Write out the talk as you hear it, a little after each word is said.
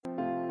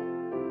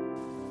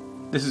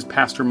This is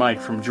Pastor Mike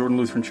from Jordan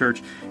Lutheran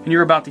Church, and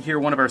you're about to hear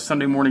one of our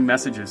Sunday morning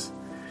messages.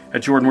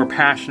 At Jordan, we're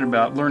passionate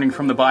about learning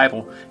from the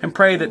Bible and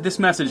pray that this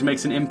message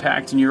makes an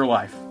impact in your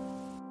life.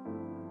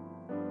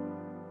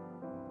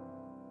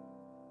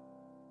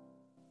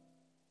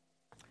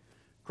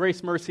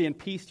 Grace, mercy, and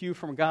peace to you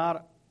from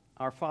God,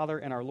 our Father,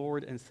 and our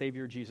Lord and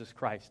Savior, Jesus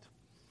Christ.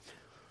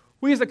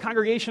 We as a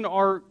congregation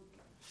are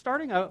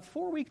starting a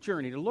 4-week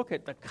journey to look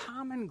at the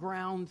common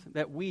ground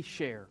that we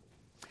share.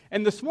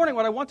 And this morning,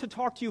 what I want to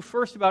talk to you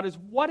first about is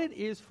what it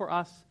is for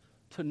us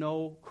to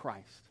know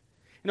Christ.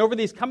 And over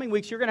these coming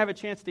weeks, you're going to have a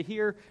chance to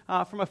hear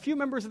from a few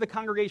members of the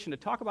congregation to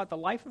talk about the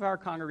life of our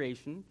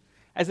congregation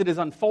as it is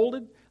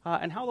unfolded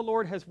and how the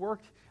Lord has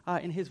worked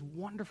in His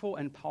wonderful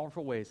and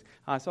powerful ways.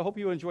 So I hope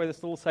you enjoy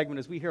this little segment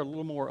as we hear a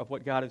little more of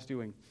what God is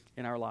doing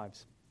in our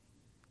lives.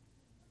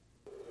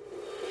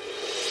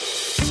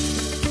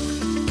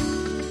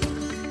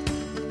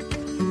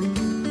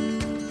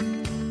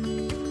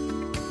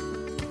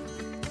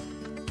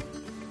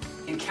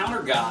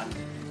 Encounter God,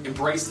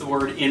 embrace the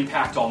word,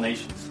 impact all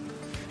nations.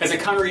 As a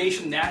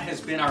congregation, that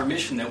has been our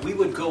mission, that we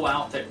would go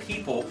out, that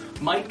people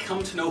might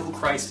come to know who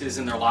Christ is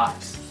in their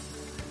lives.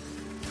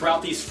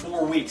 Throughout these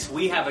 4 weeks,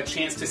 we have a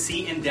chance to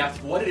see in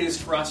depth what it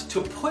is for us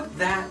to put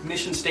that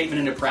mission statement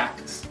into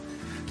practice.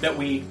 That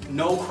we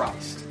know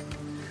Christ,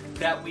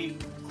 that we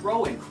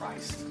grow in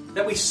Christ,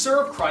 that we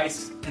serve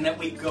Christ, and that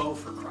we go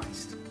for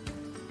Christ.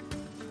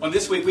 On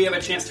this week, we have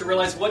a chance to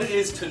realize what it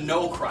is to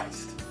know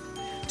Christ.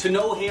 To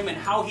know Him and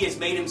how He has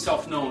made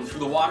Himself known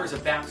through the waters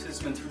of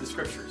baptism and through the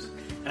Scriptures.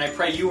 And I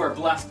pray you are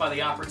blessed by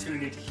the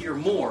opportunity to hear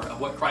more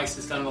of what Christ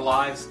has done in the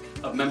lives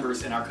of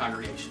members in our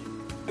congregation.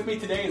 With me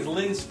today is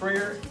Lynn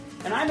Springer,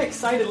 and I'm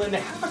excited, Lynn, to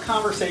have a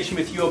conversation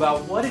with you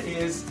about what it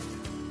is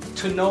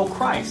to know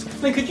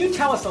Christ. Lynn, could you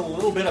tell us a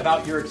little bit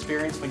about your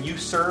experience when you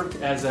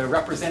served as a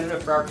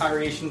representative for our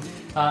congregation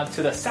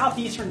to the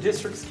Southeastern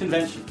District's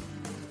Convention?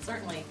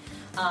 Certainly.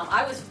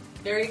 I was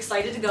very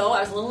excited to go. I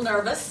was a little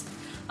nervous.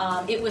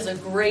 It was a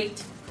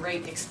great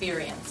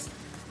experience.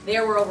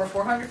 There were over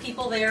 400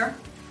 people there.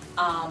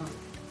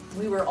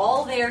 We were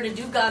all there to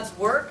do God's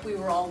work. We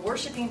were all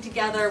worshiping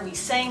together. We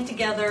sang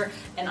together.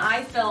 And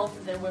I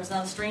felt there was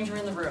not a stranger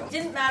in the room. It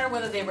didn't matter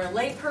whether they were a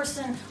lay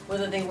person,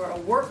 whether they were a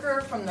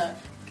worker from the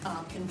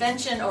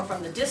convention or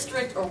from the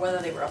district, or whether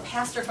they were a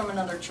pastor from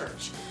another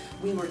church.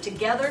 We were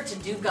together to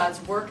do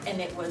God's work,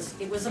 and it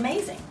was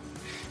amazing.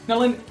 Now,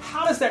 Lynn,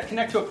 how does that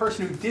connect to a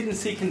person who didn't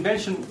see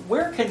convention?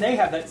 Where can they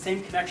have that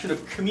same connection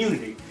of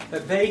community,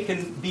 that they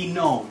can be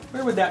known?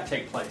 Where would that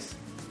take place?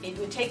 It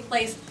would take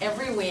place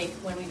every week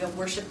when we go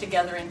worship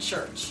together in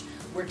church.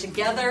 We're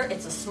together.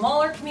 It's a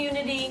smaller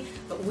community,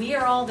 but we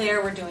are all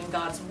there. We're doing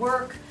God's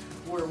work.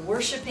 We're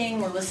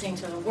worshiping. We're listening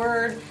to the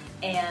Word,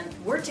 and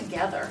we're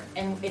together.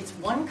 And it's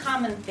one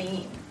common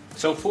theme.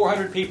 So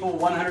 400 people,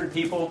 100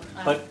 people,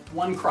 but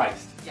one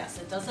Christ.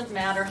 Yes, it doesn't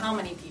matter how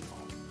many people.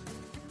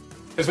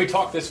 As we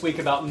talk this week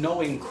about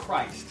knowing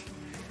Christ,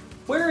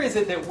 where is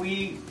it that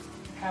we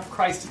have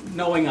Christ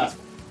knowing us?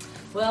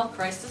 Well,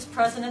 Christ is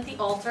present at the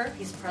altar.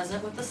 He's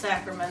present with the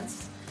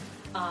sacraments.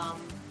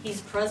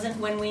 He's present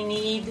when we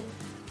need,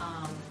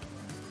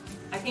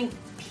 I think,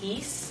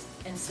 peace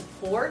and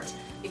support.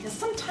 Because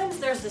sometimes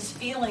there's this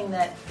feeling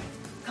that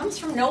comes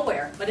from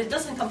nowhere, but it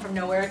doesn't come from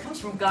nowhere. It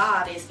comes from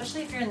God,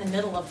 especially if you're in the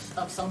middle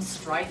of some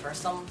strife or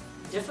some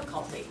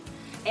difficulty.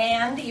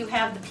 And you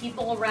have the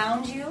people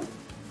around you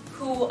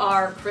who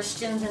are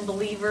Christians and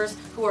believers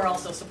who are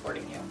also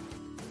supporting you.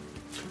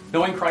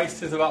 Knowing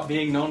Christ is about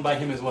being known by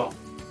Him as well.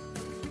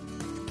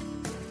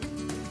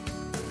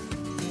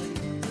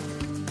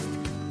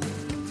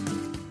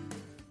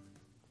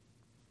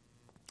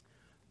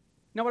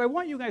 Now, what I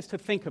want you guys to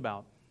think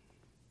about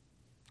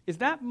is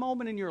that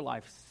moment in your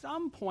life,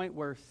 some point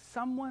where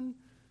someone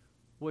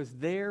was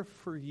there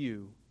for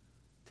you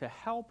to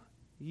help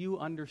you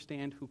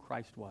understand who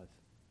Christ was.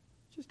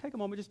 Just take a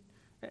moment,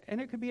 and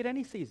it could be at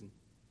any season.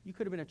 You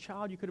could have been a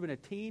child, you could have been a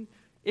teen.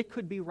 It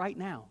could be right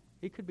now.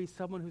 It could be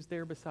someone who's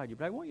there beside you.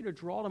 But I want you to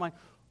draw to mind,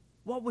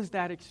 what was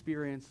that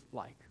experience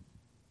like?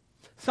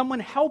 Someone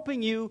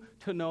helping you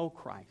to know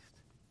Christ.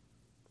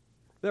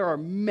 There are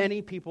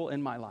many people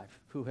in my life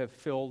who have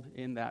filled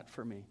in that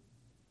for me.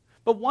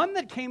 But one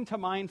that came to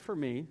mind for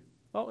me,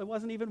 well, it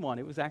wasn't even one,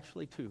 it was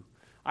actually two.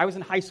 I was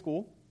in high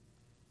school,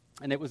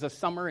 and it was a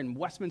summer in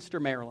Westminster,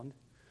 Maryland,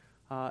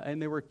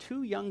 and there were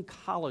two young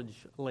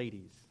college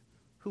ladies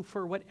who,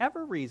 for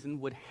whatever reason,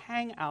 would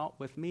hang out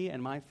with me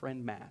and my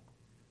friend Matt.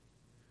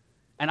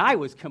 And I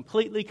was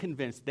completely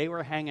convinced they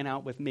were hanging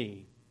out with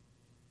me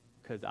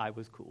because I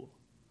was cool.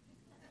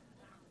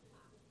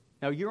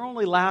 Now, you're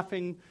only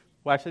laughing.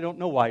 Well, actually, I don't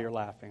know why you're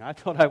laughing. I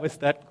thought I was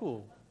that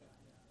cool.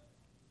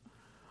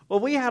 Well,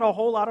 we had a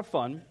whole lot of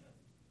fun,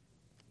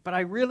 but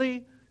I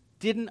really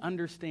didn't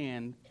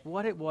understand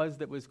what it was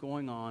that was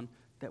going on,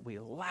 that we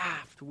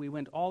laughed. We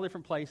went all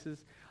different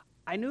places.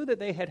 I knew that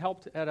they had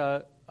helped at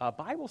a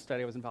Bible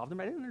study I was involved in,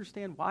 but I didn't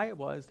understand why it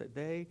was that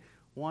they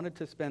wanted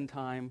to spend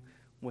time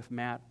with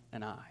Matt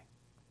and I.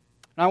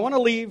 Now, I want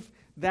to leave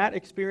that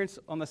experience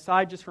on the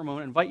side just for a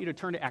moment, I invite you to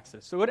turn to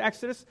Exodus. So go to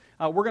Exodus.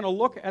 We're going to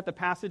look at the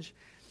passage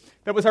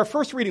that was our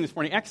first reading this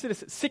morning,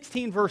 Exodus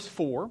 16, verse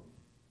 4.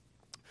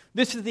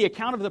 This is the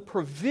account of the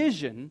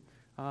provision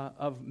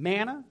of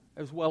manna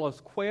as well as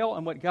quail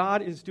and what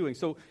God is doing.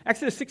 So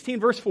Exodus 16,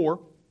 verse 4.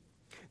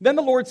 Then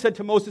the Lord said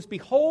to Moses,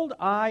 "Behold,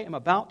 I am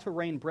about to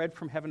rain bread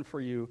from heaven for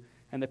you,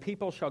 and the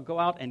people shall go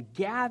out and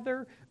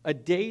gather a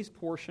day's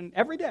portion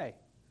every day,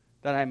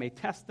 that I may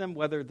test them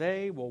whether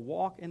they will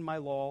walk in my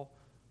law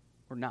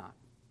or not."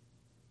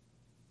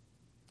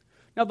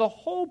 Now, the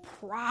whole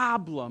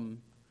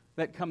problem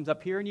that comes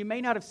up here, and you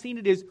may not have seen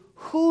it, is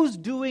who's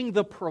doing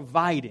the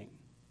providing?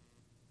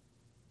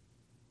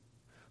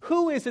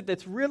 Who is it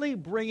that's really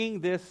bringing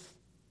this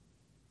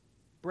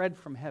bread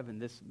from heaven,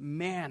 this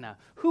manna?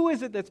 Who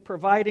is it that's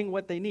providing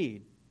what they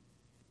need?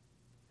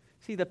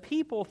 See, the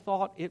people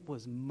thought it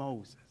was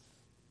Moses.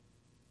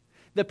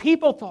 The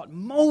people thought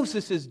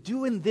Moses is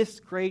doing this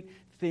great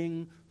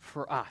thing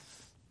for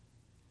us.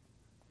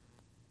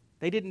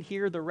 They didn't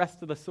hear the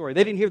rest of the story.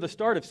 They didn't hear the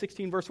start of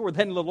 16 verse 4.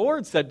 Then the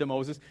Lord said to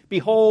Moses,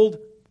 "Behold,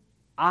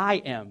 I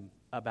am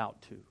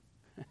about to."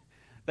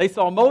 They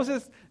saw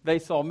Moses, they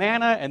saw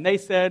manna, and they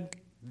said,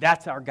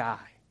 "That's our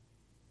guy."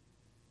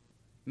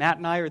 Matt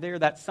and I are there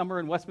that summer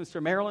in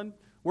Westminster, Maryland.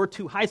 We're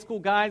two high school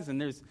guys, and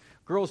there's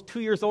girls 2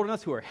 years older than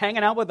us who are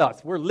hanging out with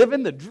us. We're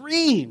living the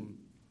dream.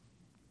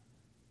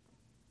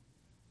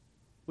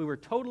 We were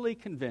totally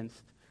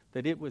convinced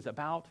that it was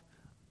about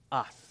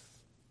us.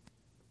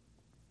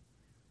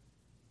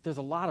 There's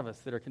a lot of us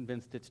that are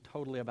convinced it's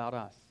totally about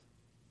us.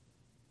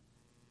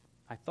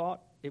 I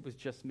thought it was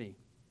just me.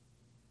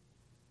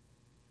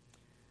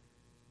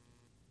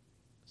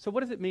 So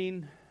what does it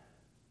mean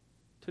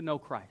to know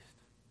Christ?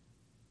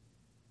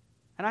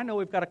 And I know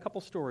we've got a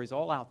couple stories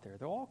all out there.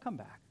 They'll all come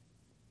back.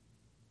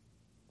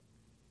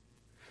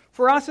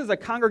 For us as a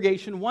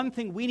congregation, one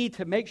thing we need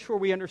to make sure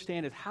we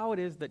understand is how it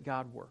is that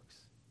God works.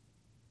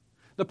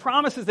 The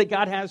promises that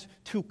God has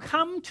to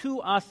come to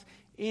us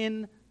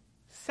in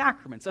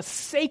sacraments, a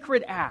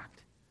sacred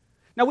act.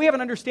 Now, we have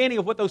an understanding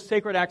of what those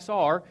sacred acts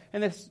are,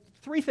 and there's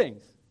three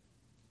things.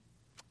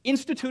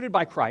 Instituted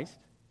by Christ,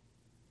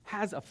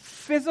 has a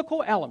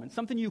physical element,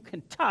 something you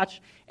can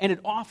touch, and it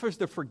offers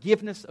the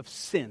forgiveness of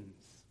sins.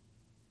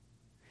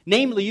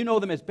 Namely, you know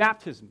them as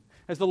baptism,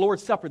 as the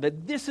Lord's Supper,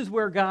 that this is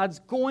where God's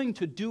going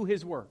to do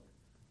His work.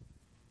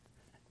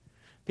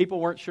 People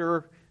weren't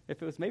sure if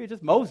it was maybe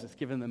just Moses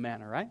giving them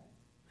manna, right?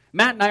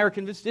 Matt and I are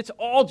convinced it's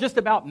all just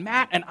about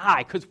Matt and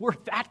I, because we're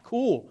that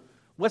cool.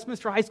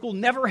 Westminster High School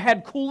never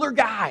had cooler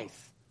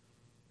guys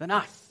than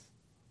us.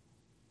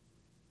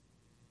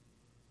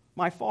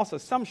 My false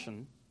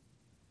assumption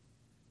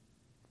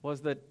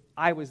was that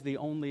I was the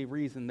only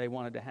reason they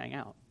wanted to hang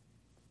out.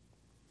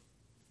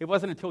 It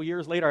wasn't until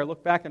years later I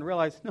looked back and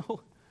realized,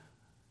 no,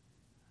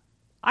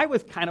 I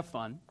was kind of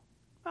fun.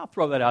 I'll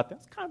throw that out there. I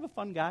was kind of a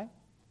fun guy.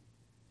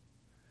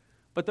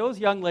 But those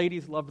young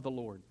ladies loved the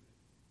Lord.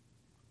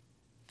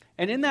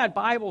 And in that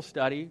Bible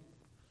study,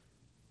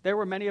 there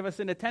were many of us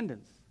in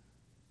attendance.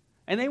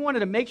 And they wanted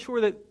to make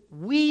sure that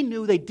we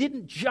knew they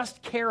didn't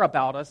just care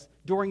about us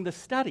during the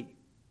study.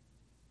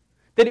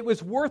 That it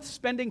was worth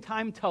spending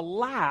time to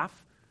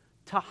laugh,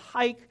 to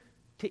hike,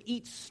 to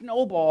eat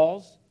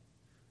snowballs,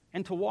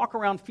 and to walk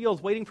around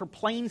fields waiting for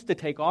planes to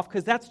take off,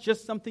 because that's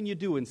just something you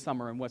do in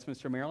summer in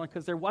Westminster, Maryland,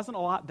 because there wasn't a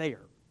lot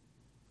there.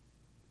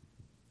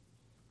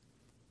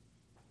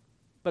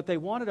 But they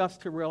wanted us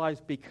to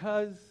realize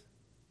because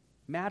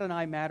Matt and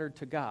I mattered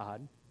to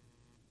God,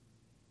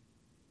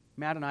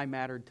 Matt and I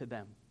mattered to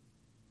them.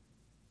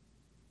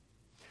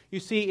 You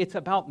see, it's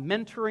about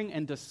mentoring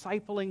and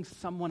discipling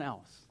someone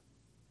else.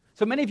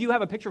 So many of you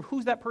have a picture of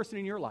who's that person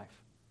in your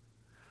life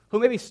who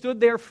maybe stood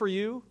there for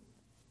you,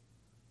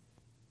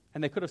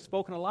 and they could have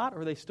spoken a lot,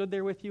 or they stood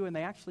there with you and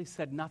they actually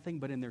said nothing,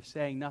 but in their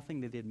saying nothing,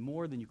 they did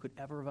more than you could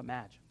ever have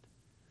imagined.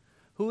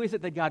 Who is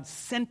it that God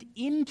sent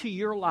into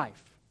your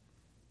life?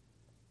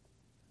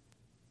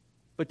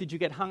 But did you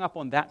get hung up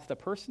on that's the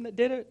person that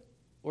did it?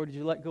 Or did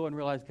you let go and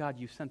realize, God,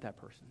 you sent that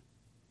person?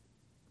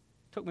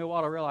 It took me a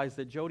while to realize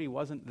that Jody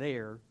wasn't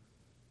there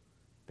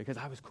because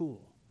I was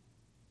cool.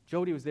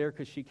 Jody was there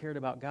because she cared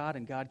about God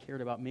and God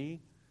cared about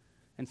me.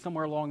 And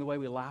somewhere along the way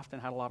we laughed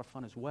and had a lot of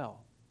fun as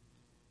well.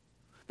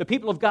 The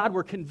people of God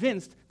were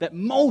convinced that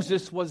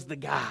Moses was the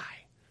guy.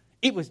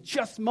 It was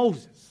just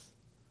Moses.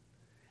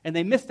 And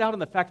they missed out on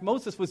the fact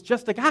Moses was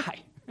just a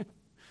guy.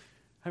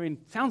 I mean,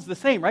 sounds the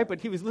same, right?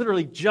 But he was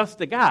literally just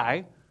a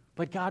guy,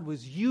 but God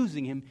was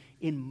using him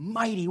in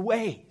mighty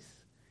ways.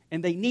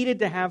 And they needed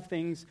to have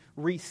things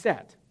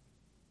reset.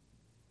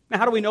 Now,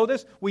 how do we know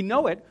this? We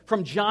know it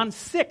from John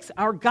 6,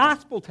 our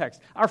gospel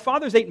text. Our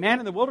fathers ate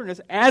manna in the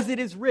wilderness, as it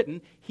is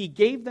written, He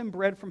gave them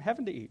bread from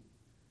heaven to eat.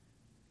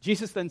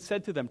 Jesus then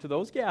said to them, to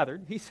those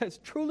gathered, He says,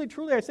 truly,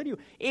 truly, I say to you,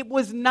 it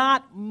was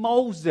not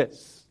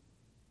Moses.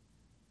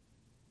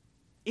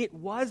 It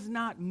was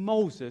not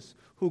Moses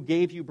who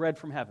gave you bread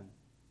from heaven.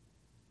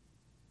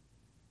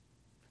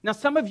 Now,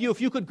 some of you, if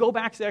you could go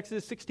back to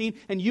Exodus 16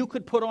 and you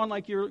could put on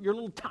like your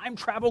little time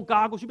travel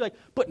goggles, you'd be like,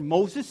 but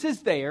Moses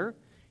is there.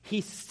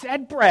 He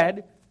said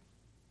bread.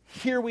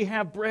 Here we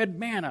have bread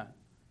manna.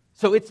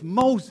 So it's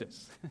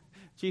Moses.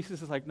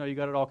 Jesus is like, no, you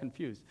got it all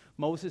confused.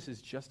 Moses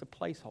is just a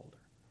placeholder.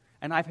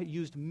 And I've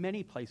used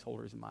many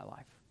placeholders in my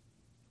life.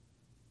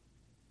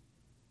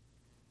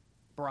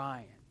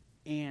 Brian,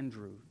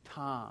 Andrew,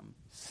 Tom,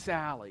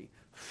 Sally,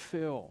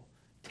 Phil,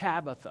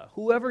 Tabitha,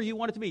 whoever you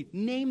want it to be.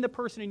 Name the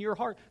person in your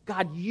heart.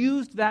 God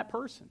used that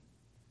person.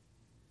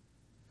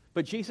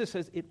 But Jesus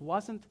says it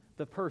wasn't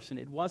the person.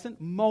 It wasn't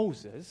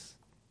Moses.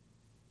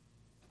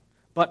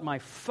 But my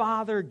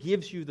Father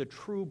gives you the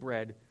true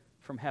bread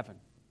from heaven.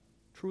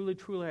 Truly,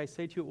 truly, I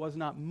say to you, it was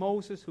not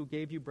Moses who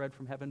gave you bread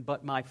from heaven,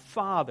 but my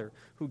Father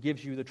who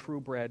gives you the true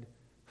bread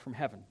from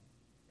heaven.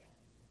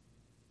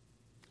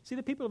 See,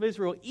 the people of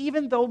Israel,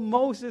 even though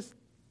Moses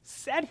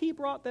said he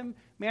brought them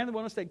manna in the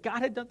wilderness, that God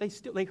had done,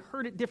 they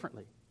heard it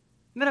differently.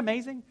 Isn't that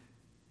amazing?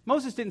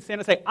 Moses didn't stand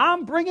and say,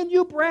 I'm bringing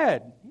you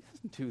bread. He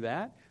doesn't do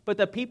that. But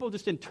the people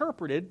just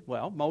interpreted,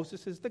 well,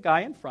 Moses is the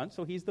guy in front,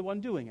 so he's the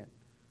one doing it.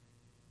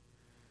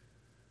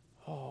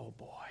 Oh,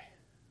 boy.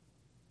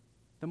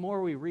 The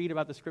more we read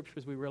about the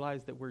Scriptures, we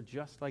realize that we're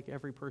just like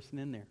every person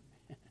in there,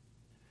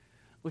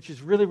 which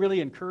is really, really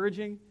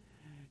encouraging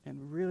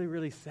and really,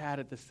 really sad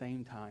at the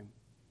same time.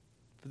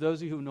 For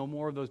those of you who know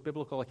more of those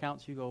biblical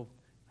accounts, you go,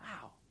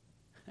 wow,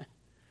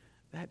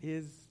 that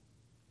is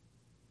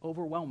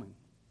overwhelming.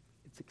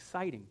 It's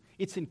exciting.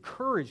 It's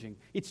encouraging.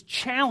 It's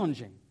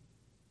challenging.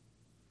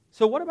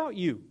 So what about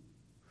you?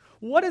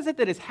 What is it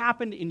that has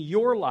happened in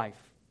your life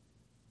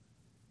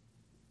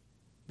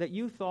that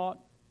you thought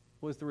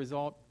was the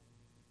result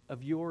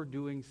of your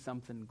doing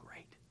something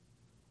great?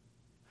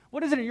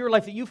 What is it in your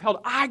life that you've held,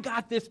 I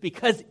got this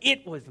because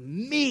it was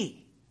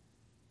me?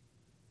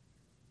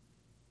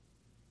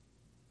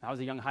 I was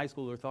a young high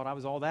schooler who thought I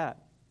was all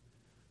that.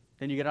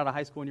 Then you get out of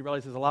high school and you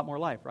realize there's a lot more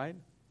life, right?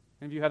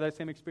 Any of you have that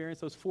same experience?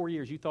 Those 4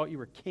 years, you thought you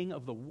were king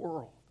of the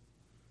world.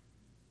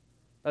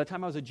 By the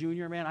time I was a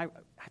junior, man, I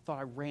thought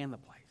I ran the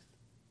place.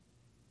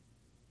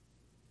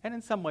 And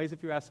in some ways,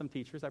 if you ask some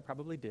teachers, I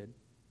probably did.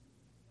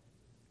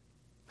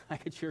 I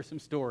could share some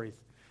stories.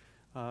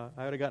 I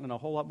would have gotten in a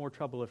whole lot more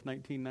trouble if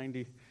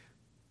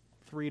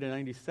 1993 to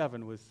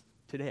 97 was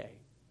today.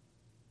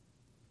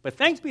 But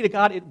thanks be to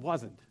God, it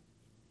wasn't.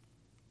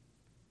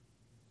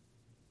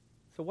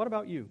 So what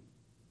about you?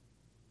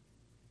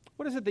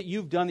 What is it that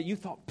you've done that you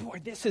thought,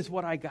 boy, this is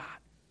what I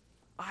got?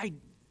 I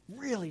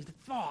really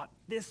thought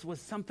this was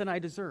something I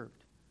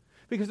deserved.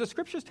 Because the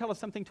Scriptures tell us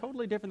something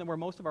totally different than where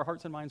most of our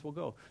hearts and minds will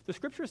go. The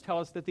Scriptures tell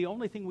us that the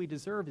only thing we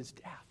deserve is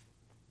death.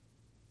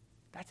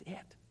 That's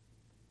it.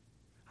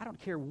 I don't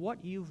care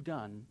what you've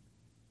done.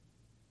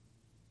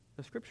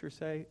 The Scriptures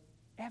say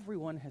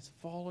everyone has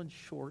fallen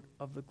short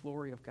of the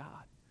glory of God.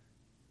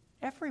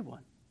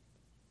 Everyone.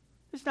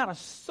 There's not a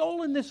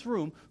soul in this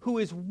room who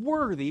is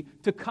worthy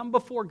to come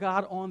before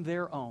God on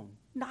their own.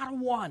 Not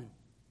one.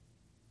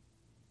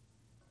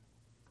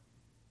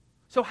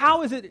 So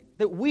how is it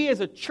that we as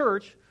a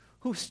church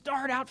who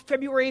start out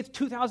February 8th,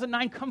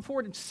 2009, come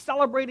forward and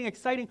celebrating,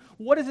 exciting,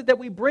 what is it that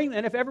we bring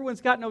then if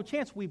everyone's got no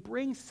chance? We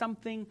bring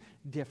something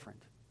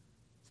different.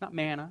 It's not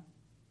manna.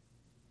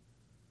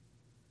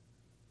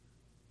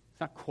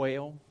 It's not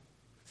quail.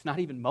 It's not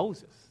even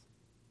Moses.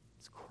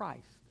 It's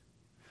Christ.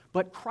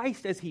 But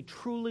Christ as he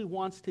truly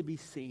wants to be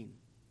seen.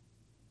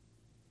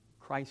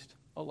 Christ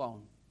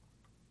alone.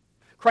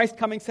 Christ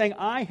coming saying,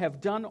 I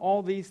have done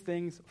all these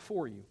things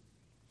for you.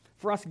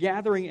 For us,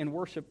 gathering in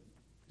worship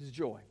is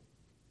joy.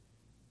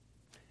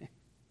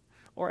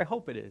 Or I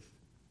hope it is.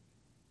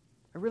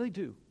 I really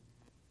do.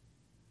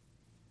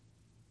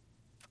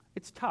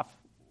 It's tough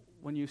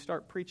when you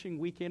start preaching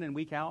week in and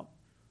week out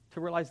to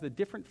realize the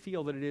different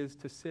feel that it is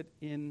to sit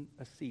in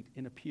a seat,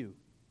 in a pew.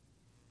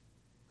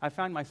 I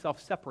find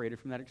myself separated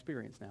from that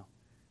experience now.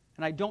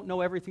 And I don't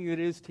know everything that it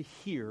is to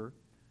hear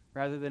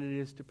rather than it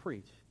is to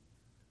preach.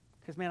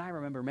 Because, man, I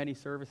remember many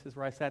services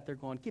where I sat there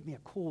going, give me a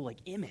cool,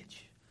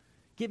 image.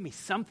 Give me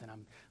something.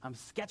 I'm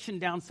sketching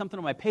down something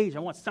on my page. I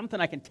want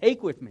something I can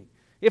take with me.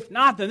 If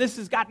not, then this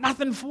has got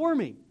nothing for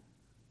me.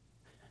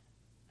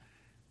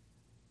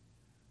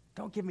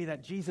 Don't give me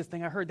that Jesus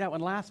thing. I heard that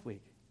one last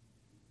week.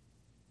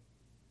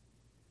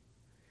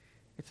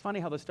 It's funny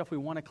how the stuff we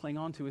want to cling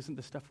on to isn't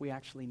the stuff we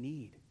actually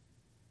need.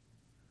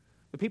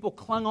 The people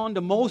clung on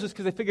to Moses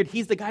because they figured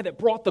he's the guy that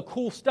brought the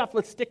cool stuff.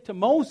 Let's stick to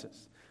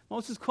Moses.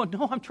 Moses going,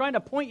 no, I'm trying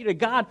to point you to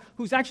God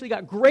who's actually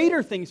got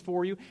greater things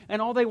for you,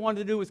 and all they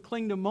wanted to do was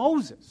cling to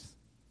Moses.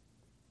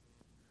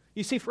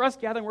 You see, for us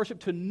gathering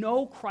worship, to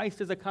know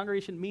Christ as a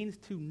congregation means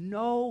to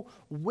know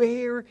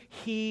where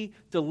he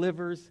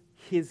delivers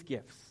his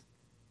gifts.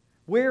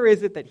 Where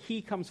is it that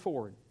he comes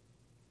forward?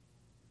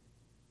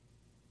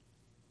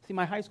 See,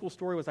 my high school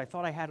story was I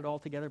thought I had it all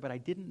together, but I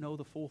didn't know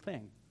the full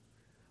thing.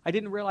 I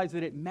didn't realize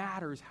that it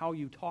matters how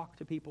you talk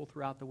to people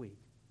throughout the week.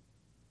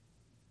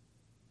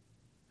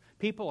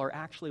 People are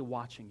actually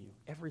watching you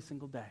every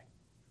single day.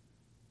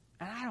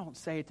 And I don't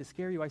say it to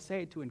scare you, I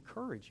say it to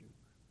encourage you.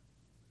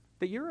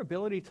 That your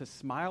ability to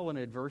smile in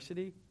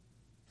adversity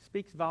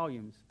speaks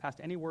volumes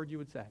past any word you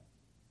would say.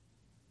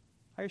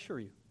 I assure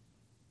you.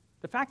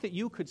 The fact that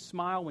you could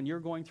smile when you're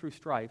going through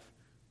strife,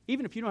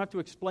 even if you don't have to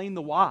explain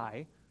the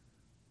why,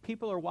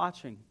 people are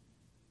watching.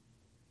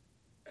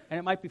 And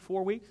it might be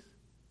 4 weeks,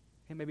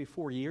 it may be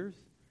 4 years,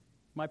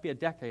 it might be a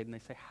decade, and they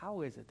say,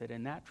 how is it that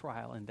in that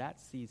trial, in that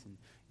season,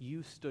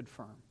 you stood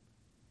firm?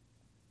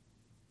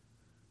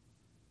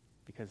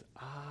 Because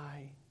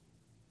I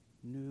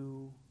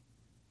knew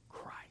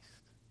Christ.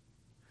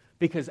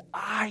 Because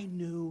I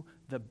knew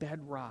the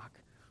bedrock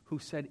who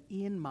said,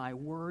 in my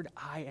word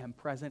I am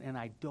present, and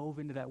I dove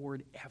into that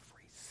word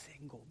every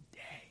single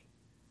day.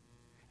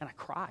 And I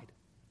cried.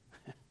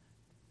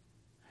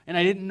 And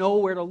I didn't know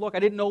where to look. I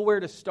didn't know where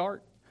to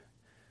start.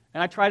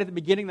 And I tried at the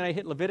beginning, then I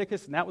hit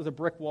Leviticus, and that was a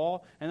brick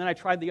wall. And then I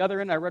tried the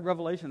other end, I read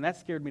Revelation, and that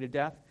scared me to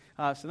death.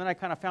 So then I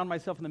kind of found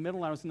myself in the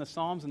middle, and I was in the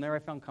Psalms, and there I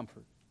found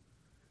comfort.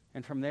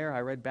 And from there,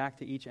 I read back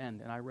to each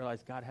end, and I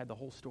realized God had the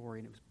whole story,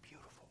 and it was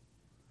beautiful.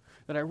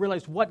 That I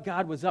realized what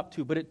God was up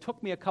to, but it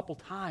took me a couple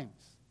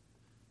times.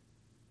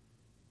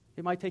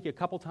 It might take you a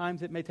couple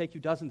times, it may take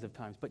you dozens of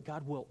times, but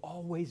God will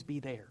always be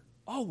there.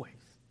 Always.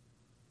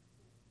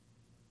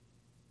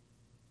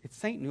 It's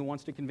Satan who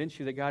wants to convince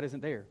you that God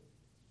isn't there.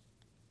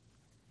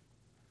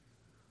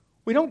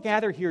 We don't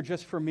gather here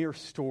just for mere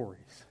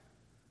stories.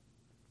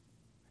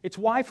 It's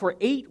why for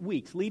 8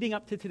 weeks leading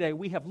up to today,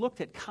 we have looked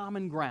at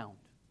common ground.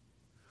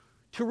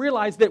 To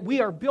realize that we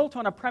are built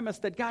on a premise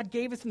that God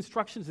gave us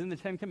instructions in the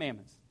Ten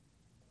Commandments.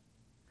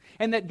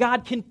 And that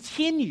God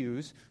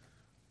continues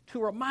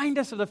to remind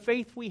us of the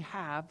faith we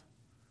have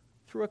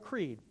through a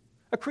creed.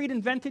 A creed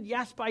invented,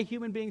 yes, by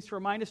human beings to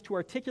remind us to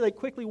articulate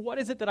quickly, what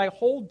is it that I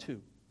hold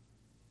to?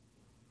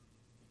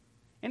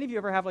 Any of you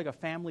ever have like a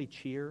family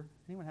cheer?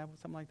 Anyone have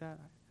something like that?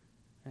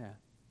 Yeah.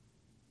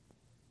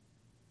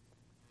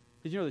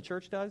 Did you know the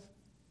church does?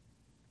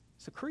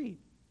 It's a creed.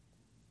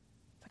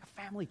 It's like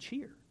a family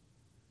cheer.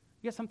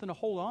 You got something to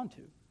hold on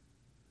to.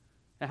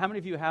 Now, how many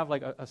of you have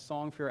like a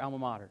song for your alma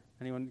mater?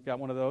 Anyone got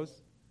one of those?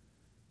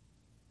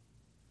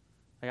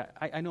 Like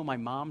I know my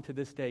mom to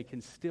this day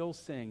can still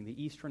sing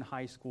the Eastern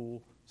High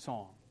School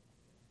song.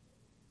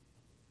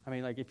 I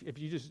mean, like if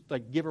you just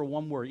like give her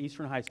one word,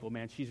 Eastern High School,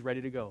 man, she's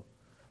ready to go.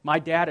 My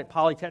dad at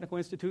Polytechnical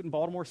Institute in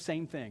Baltimore,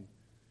 same thing.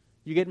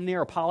 You get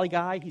near a poly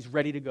guy, he's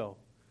ready to go.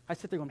 I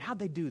sit there going, how'd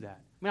they do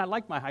that? I mean, I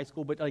like my high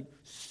school, but like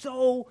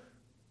so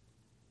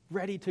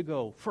ready to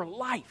go for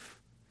life.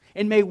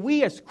 And may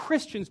we as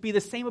Christians be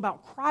the same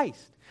about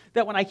Christ.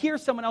 That when I hear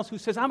someone else who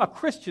says, I'm a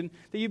Christian,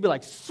 that you'd be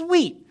like,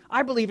 sweet,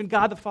 I believe in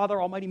God the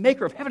Father Almighty,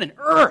 maker of heaven and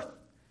earth.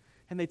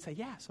 And they'd say,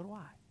 yeah, so do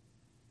I.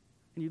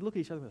 And you'd look at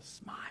each other with a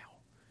smile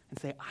and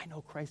say, I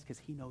know Christ because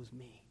he knows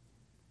me.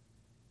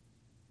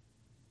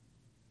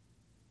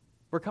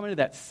 We're coming to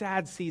that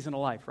sad season of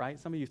life, right?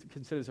 Some of you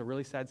consider this a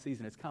really sad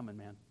season. It's coming,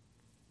 man.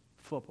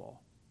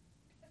 Football.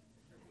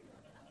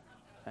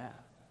 Yeah.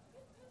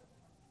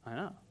 I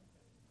know.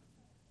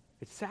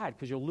 It's sad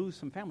because you'll lose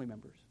some family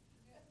members.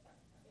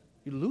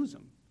 You lose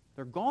them.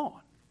 They're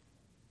gone.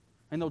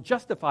 And they'll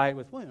justify it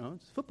with, well, you know,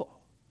 it's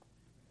football.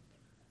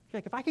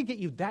 Like, if I could get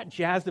you that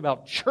jazzed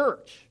about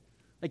church,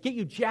 like get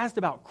you jazzed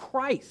about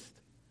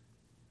Christ,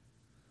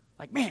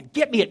 like, man,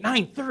 get me at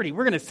 9:30.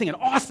 We're going to sing an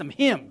awesome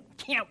hymn.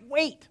 Can't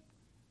wait.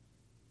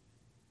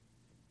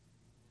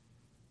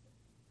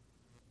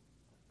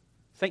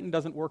 Satan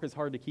doesn't work as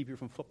hard to keep you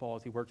from football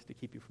as he works to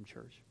keep you from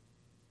church.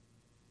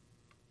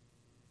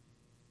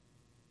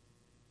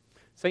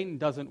 Satan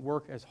doesn't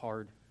work as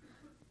hard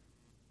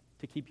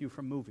to keep you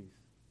from movies,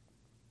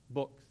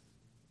 books,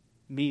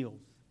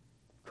 meals,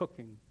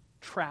 cooking,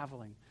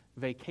 traveling,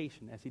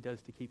 vacation, as he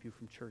does to keep you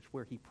from church,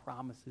 where he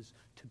promises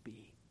to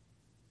be.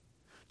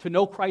 To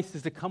know Christ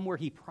is to come where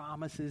he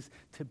promises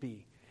to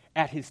be,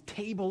 at his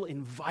table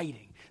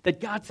inviting, that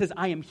God says,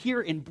 I am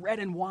here in bread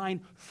and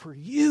wine for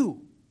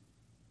you.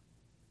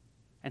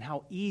 And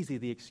how easy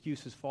the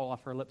excuses fall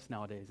off our lips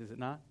nowadays, is it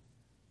not?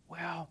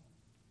 Well,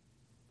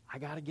 I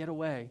got to get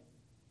away.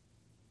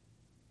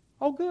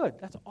 Oh, good.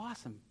 That's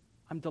awesome.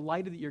 I'm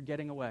delighted that you're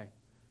getting away.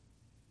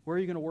 Where are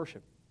you going to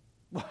worship?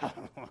 I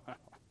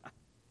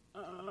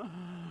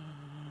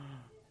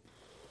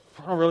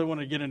don't really want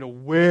to get into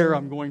where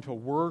I'm going to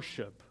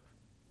worship.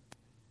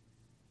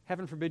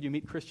 Heaven forbid you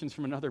meet Christians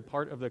from another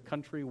part of the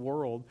country,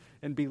 world,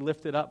 and be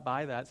lifted up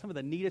by that. Some of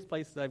the neatest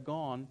places I've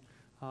gone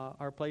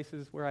are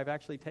places where I've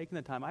actually taken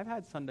the time. I've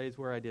had Sundays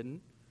where I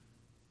didn't.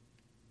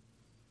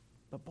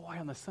 But boy,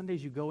 on the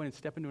Sundays you go in and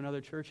step into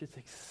another church, it's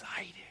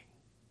exciting.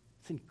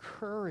 It's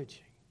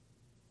encouraging.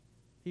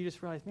 You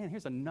just realize, man,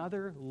 here's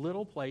another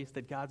little place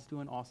that God's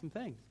doing awesome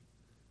things.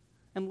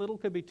 And little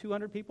could be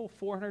 200 people,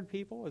 400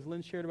 people, as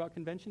Lynn shared about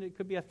convention. It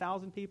could be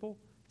 1,000 people.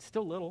 It's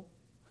still little.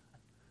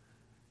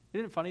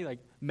 Isn't it funny? Like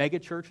mega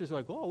churches are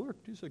like, oh,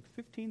 there's like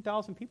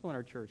 15,000 people in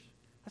our church.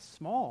 That's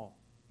small.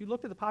 You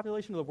looked at the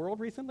population of the world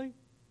recently?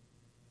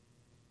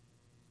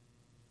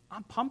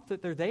 I'm pumped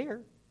that they're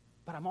there,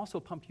 but I'm also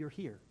pumped you're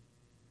here.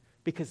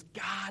 Because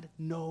God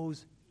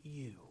knows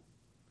you.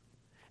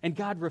 And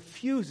God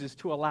refuses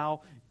to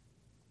allow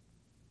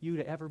you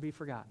to ever be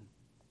forgotten.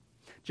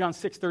 John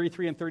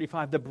 6:33 and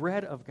 35, the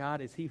bread of God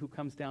is he who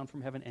comes down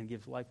from heaven and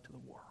gives life to the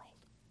world.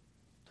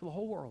 to the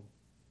whole world.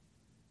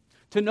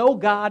 To know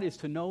God is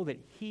to know that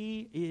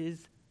he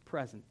is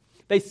present.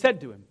 They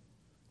said to him,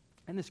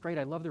 and this is great,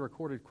 I love the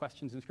recorded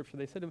questions in Scripture.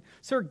 They said to him,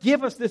 Sir,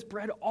 give us this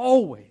bread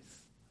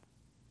always.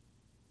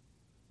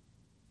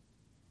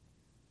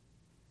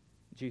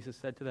 Jesus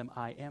said to them,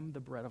 I am the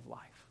bread of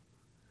life.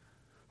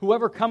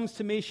 Whoever comes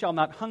to me shall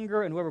not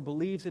hunger, and whoever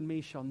believes in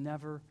me shall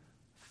never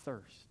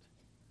thirst.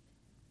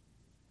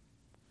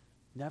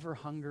 Never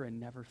hunger and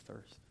never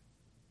thirst.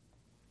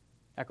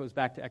 That goes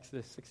back to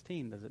Exodus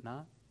 16, does it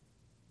not?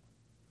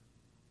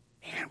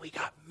 Man, we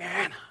got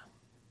manna.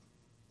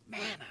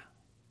 Manna.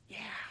 Yeah.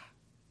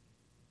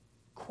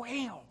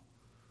 Quail.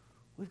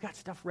 We've got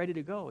stuff ready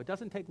to go. It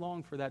doesn't take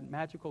long for that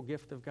magical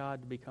gift of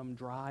God to become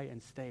dry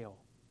and stale.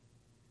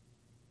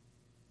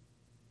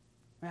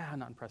 I'm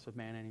not impressed with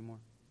manna anymore.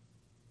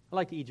 I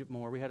liked Egypt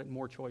more. We had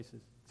more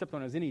choices. Except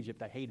when I was in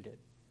Egypt, I hated it.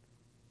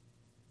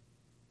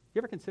 You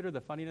ever consider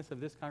the funniness of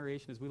this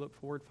congregation as we look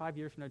forward 5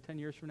 years from now, 10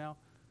 years from now?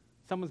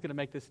 Someone's going to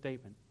make this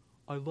statement.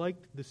 I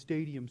liked the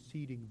stadium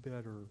seating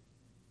better.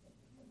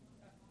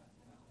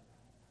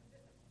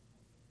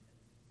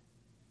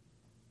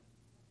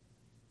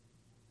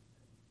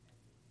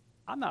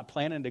 I'm not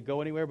planning to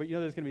go anywhere, but you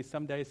know there's going to be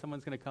someday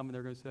someone's going to come and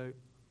they're going to say,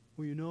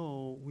 well, you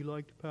know, we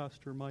liked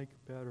Pastor Mike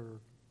better.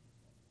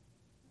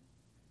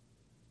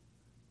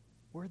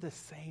 We're the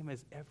same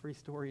as every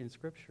story in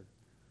Scripture.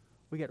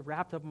 We get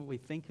wrapped up in what we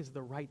think is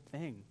the right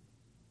thing.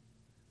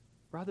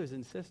 Brothers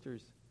and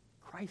sisters,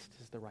 Christ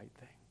is the right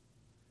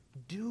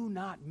thing. Do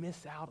not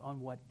miss out on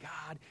what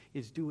God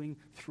is doing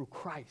through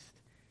Christ.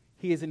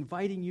 He is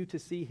inviting you to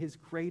see his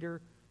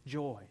greater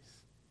joys.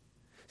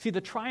 See,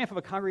 the triumph of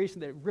a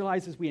congregation that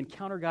realizes we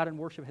encounter God in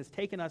worship has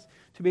taken us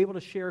to be able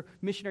to share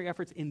missionary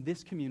efforts in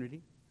this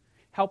community,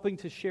 helping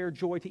to share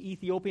joy to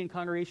Ethiopian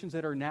congregations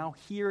that are now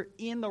here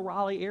in the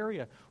Raleigh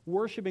area,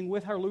 worshiping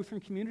with our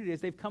Lutheran community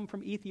as they've come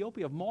from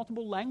Ethiopia of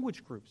multiple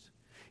language groups.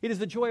 It is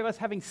the joy of us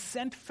having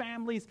sent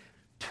families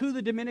to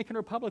the Dominican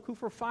Republic who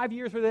for 5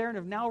 years were there and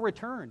have now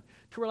returned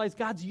to realize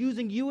God's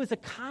using you as a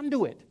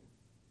conduit.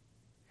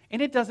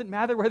 And it doesn't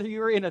matter whether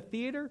you're in a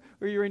theater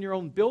or you're in your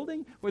own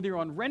building, whether you're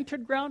on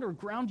rented ground or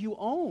ground you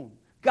own.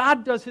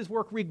 God does his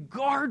work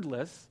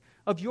regardless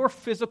of your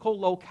physical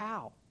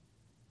locale.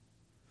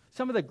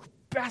 Some of the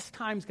best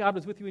times God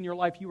was with you in your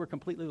life, you were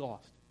completely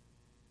lost.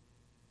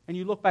 And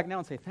you look back now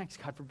and say, thanks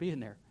God for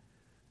being there.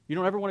 You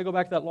don't ever want to go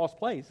back to that lost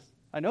place.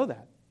 I know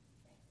that.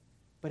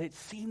 But it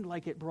seemed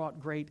like it brought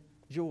great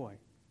joy.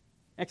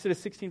 Exodus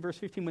 16, verse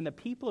 15, when the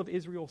people of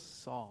Israel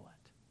saw it,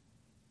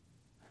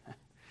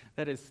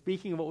 that is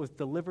speaking of what was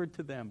delivered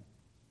to them.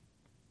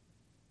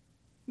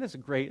 This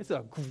is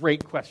a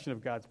great question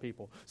of God's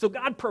people. So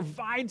God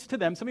provides to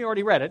them, some of you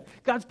already read it,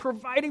 God's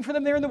providing for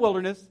them there in the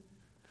wilderness.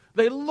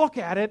 They look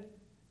at it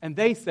and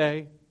they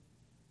say,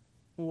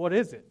 well, what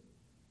is it?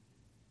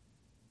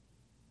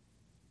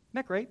 Isn't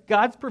that great?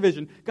 God's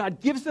provision.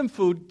 God gives them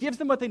food, gives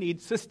them what they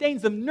need,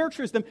 sustains them,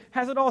 nurtures them,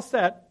 has it all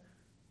set.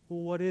 Well,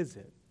 what is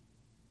it?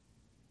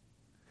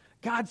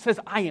 God says,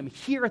 I am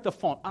here at the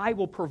font. I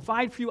will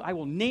provide for you. I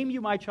will name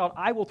you my child.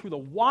 I will, through the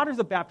waters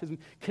of baptism,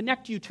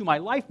 connect you to my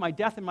life, my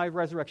death, and my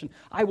resurrection.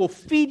 I will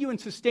feed you and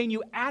sustain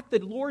you at the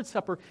Lord's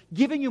Supper,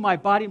 giving you my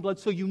body and blood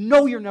so you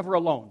know you're never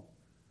alone.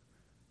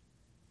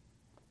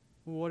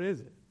 Well, what is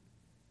it?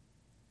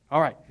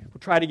 All right, we'll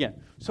try it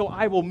again. So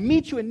I will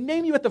meet you and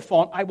name you at the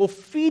font. I will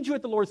feed you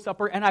at the Lord's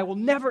Supper, and I will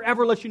never,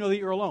 ever let you know that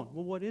you're alone.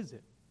 Well, what is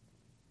it?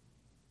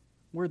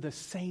 We're the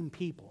same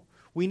people.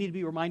 We need to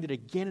be reminded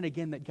again and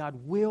again that God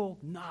will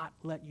not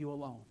let you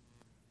alone.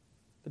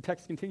 The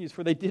text continues,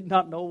 for they did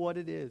not know what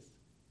it is.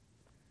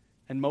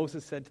 And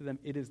Moses said to them,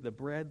 it is the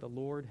bread the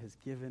Lord has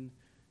given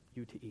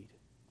you to eat.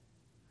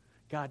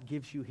 God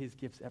gives you his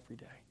gifts every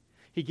day.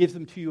 He gives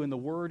them to you in the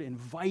Word,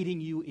 inviting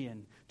you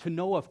in to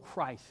know of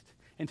Christ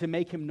and to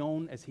make him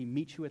known as he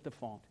meets you at the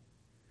font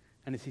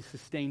and as he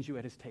sustains you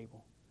at his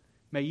table.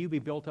 May you be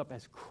built up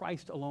as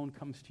Christ alone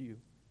comes to you.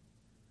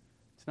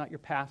 It's not your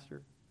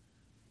pastor.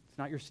 It's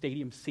not your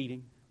stadium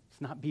seating.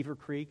 It's not Beaver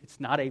Creek. It's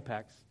not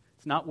Apex.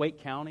 It's not Wake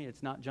County.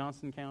 It's not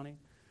Johnson County.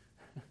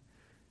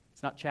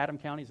 It's not Chatham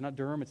County. It's not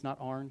Durham. It's not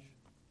Orange.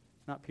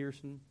 It's not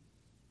Pearson.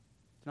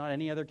 It's not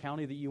any other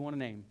county that you want to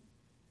name.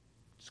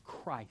 It's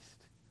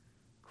Christ.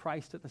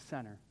 Christ at the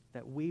center,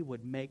 that we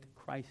would make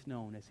Christ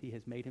known as he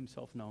has made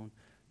himself known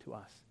to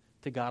us.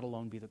 To God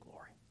alone be the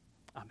glory.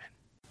 Amen.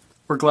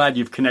 We're glad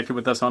you've connected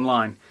with us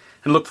online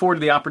and look forward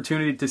to the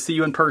opportunity to see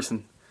you in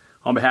person.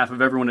 On behalf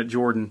of everyone at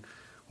Jordan,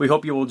 we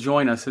hope you will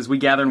join us as we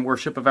gather in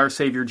worship of our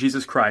Savior,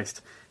 Jesus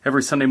Christ,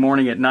 every Sunday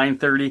morning at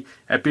 9:30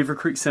 at Beaver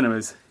Creek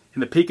Cinemas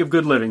in the Peak of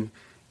Good Living,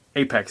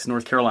 Apex,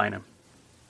 North Carolina.